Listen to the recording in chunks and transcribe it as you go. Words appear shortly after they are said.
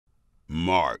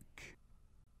Mark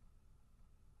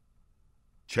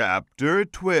chapter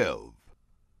 12.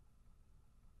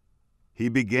 He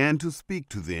began to speak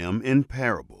to them in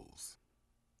parables.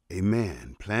 A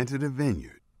man planted a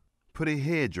vineyard, put a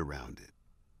hedge around it,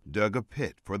 dug a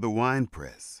pit for the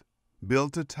winepress,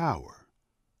 built a tower,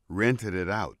 rented it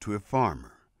out to a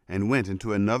farmer, and went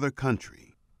into another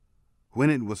country. When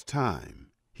it was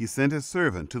time, he sent a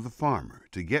servant to the farmer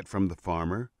to get from the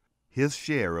farmer his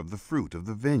share of the fruit of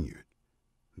the vineyard.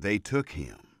 They took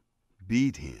him,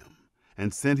 beat him,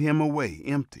 and sent him away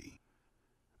empty.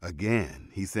 Again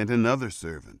he sent another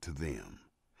servant to them,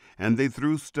 and they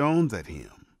threw stones at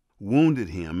him, wounded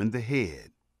him in the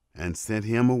head, and sent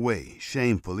him away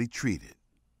shamefully treated.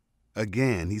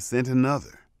 Again he sent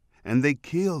another, and they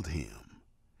killed him,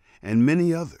 and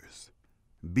many others,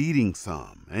 beating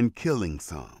some and killing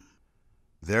some.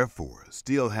 Therefore,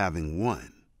 still having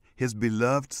one, his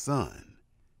beloved son,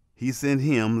 he sent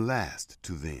him last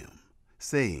to them,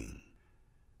 saying,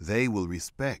 "They will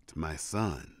respect my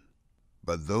son."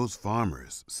 But those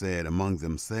farmers said among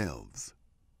themselves,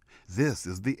 "This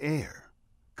is the heir.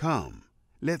 Come,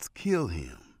 let's kill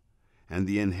him, and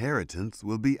the inheritance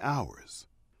will be ours."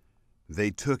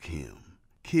 They took him,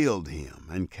 killed him,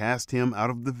 and cast him out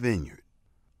of the vineyard.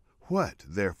 What,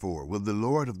 therefore, will the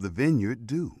Lord of the vineyard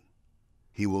do?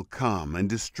 He will come and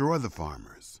destroy the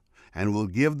farmers, and will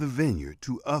give the vineyard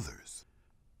to others.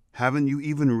 Haven't you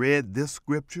even read this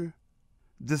scripture?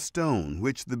 The stone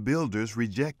which the builders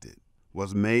rejected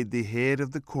was made the head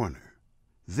of the corner.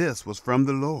 This was from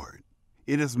the Lord.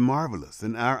 It is marvelous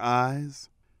in our eyes.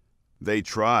 They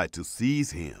tried to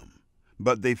seize him,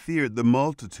 but they feared the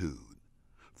multitude,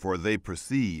 for they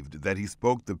perceived that he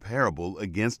spoke the parable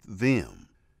against them.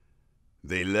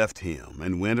 They left him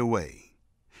and went away.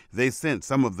 They sent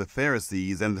some of the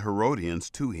Pharisees and the Herodians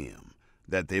to him,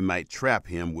 that they might trap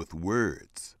him with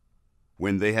words.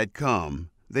 When they had come,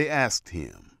 they asked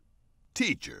him,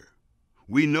 "Teacher,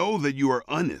 we know that you are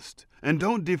honest and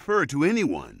don't defer to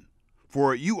anyone,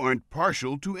 for you aren't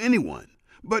partial to anyone,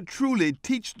 but truly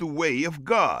teach the way of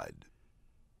God.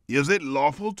 Is it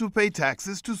lawful to pay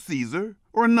taxes to Caesar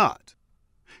or not?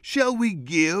 Shall we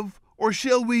give or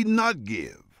shall we not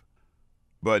give?"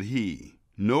 But he,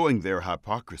 knowing their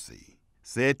hypocrisy,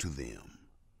 said to them,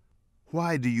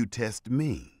 "Why do you test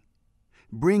me?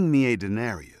 Bring me a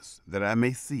denarius, that I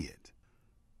may see it."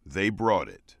 They brought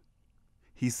it.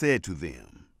 He said to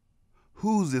them,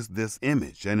 "Whose is this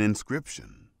image and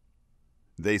inscription?"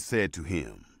 They said to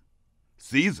him,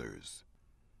 "Caesar's."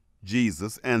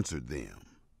 Jesus answered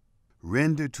them,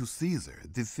 "Render to Caesar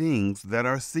the things that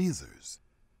are Caesar's,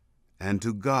 and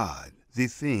to God the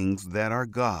things that are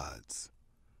God's."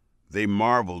 They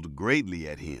marveled greatly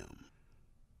at him.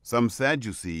 Some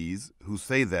Sadducees, who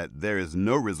say that there is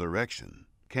no resurrection,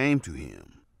 came to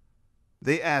him.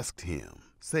 They asked him,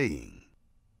 saying,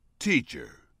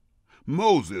 "Teacher,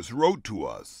 Moses wrote to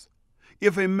us,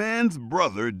 if a man's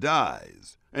brother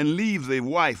dies and leaves a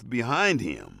wife behind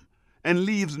him and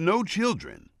leaves no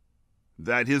children,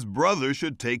 that his brother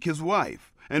should take his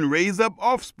wife and raise up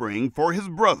offspring for his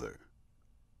brother.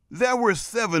 There were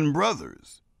 7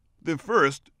 brothers. The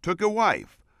first took a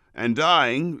wife, and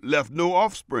dying left no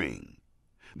offspring.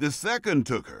 The second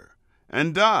took her,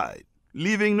 and died,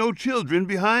 leaving no children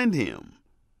behind him.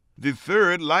 The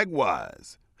third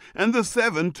likewise, and the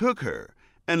 7 took her,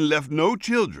 and left no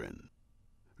children.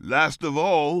 Last of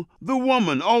all, the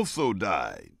woman also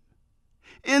died.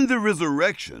 In the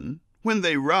resurrection, when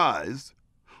they rise,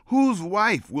 whose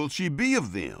wife will she be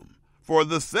of them? For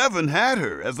the 7 had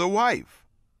her as a wife."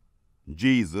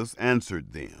 Jesus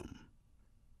answered them,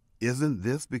 "Isn't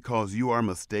this because you are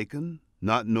mistaken,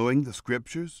 not knowing the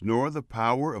Scriptures nor the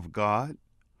power of God?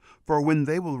 For when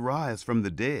they will rise from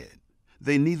the dead,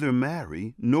 they neither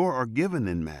marry nor are given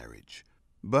in marriage,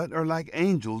 but are like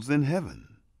angels in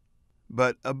heaven.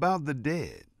 But about the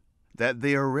dead, that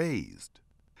they are raised,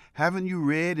 haven't you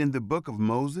read in the book of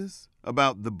Moses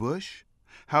about the bush,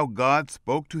 how God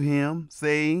spoke to him,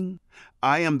 saying,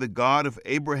 'I am the God of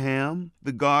Abraham,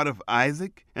 the God of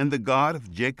Isaac, and the God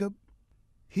of Jacob'?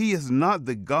 He is not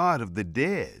the God of the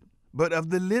dead, but of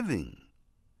the living.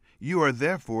 You are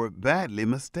therefore badly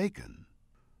mistaken."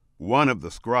 One of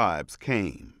the scribes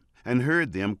came and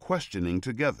heard them questioning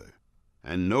together,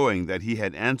 and knowing that he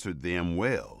had answered them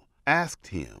well, asked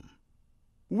him,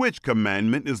 "Which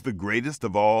commandment is the greatest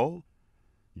of all?"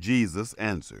 Jesus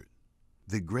answered,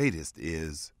 "The greatest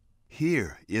is,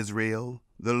 'Hear, Israel,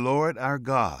 the Lord our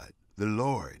God, the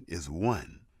Lord is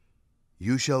one.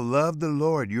 You shall love the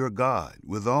Lord your God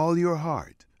with all your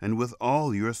heart, and with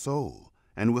all your soul,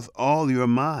 and with all your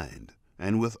mind,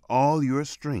 and with all your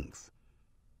strength.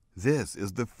 This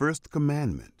is the first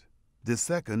commandment. The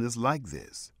second is like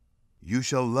this: You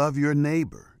shall love your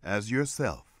neighbor as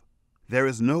yourself. There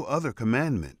is no other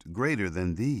commandment greater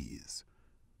than these."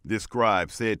 The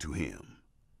scribe said to him,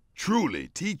 "Truly,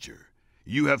 teacher,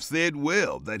 you have said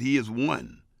well that he is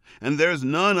one, and there is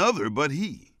none other but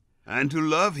he, and to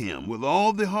love him with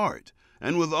all the heart,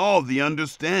 and with all the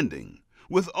understanding,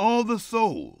 with all the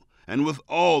soul, and with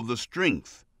all the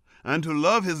strength, and to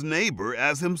love his neighbor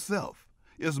as himself,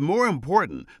 is more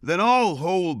important than all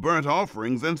whole burnt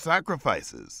offerings and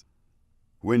sacrifices."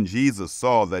 When Jesus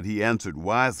saw that he answered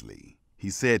wisely, he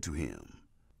said to him,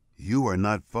 "You are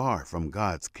not far from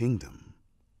God's kingdom."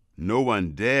 No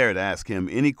one dared ask him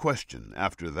any question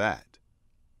after that.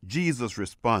 Jesus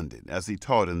responded as he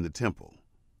taught in the temple,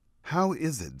 "How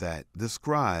is it that the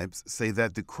scribes say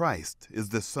that the Christ is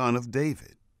the son of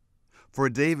David? For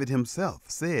David himself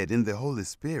said in the Holy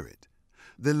Spirit,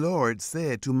 'The Lord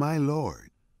said to my Lord,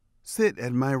 Sit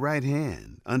at my right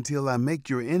hand until I make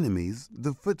your enemies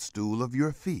the footstool of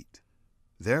your feet.'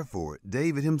 Therefore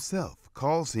David himself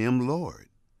calls him Lord.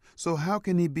 So how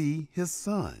can he be his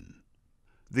son?"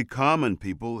 The common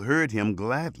people heard him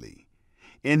gladly.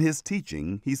 In his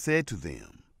teaching he said to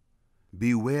them,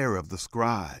 "Beware of the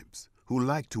scribes, who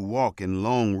like to walk in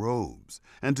long robes,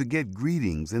 and to get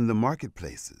greetings in the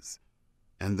marketplaces,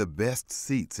 and the best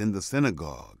seats in the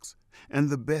synagogues, and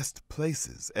the best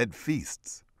places at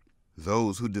feasts.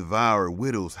 Those who devour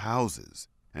widows' houses,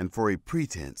 and for a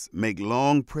pretense make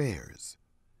long prayers.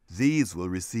 These will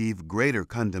receive greater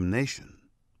condemnation."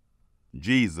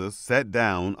 Jesus sat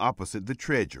down opposite the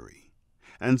treasury,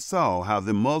 and saw how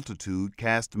the multitude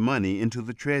cast money into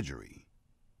the treasury.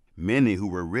 Many who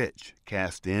were rich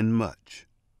cast in much.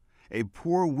 A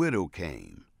poor widow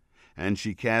came, and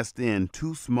she cast in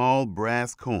 2 small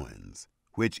brass coins,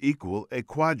 which equal a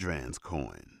quadrans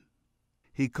coin.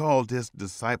 He called his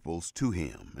disciples to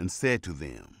him and said to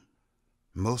them,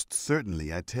 "Most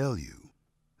certainly I tell you,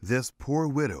 this poor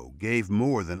widow gave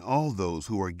more than all those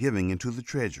who are giving into the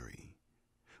treasury.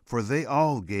 For they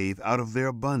all gave out of their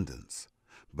abundance,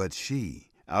 but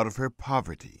she, out of her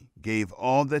poverty, gave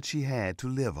all that she had to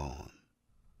live on."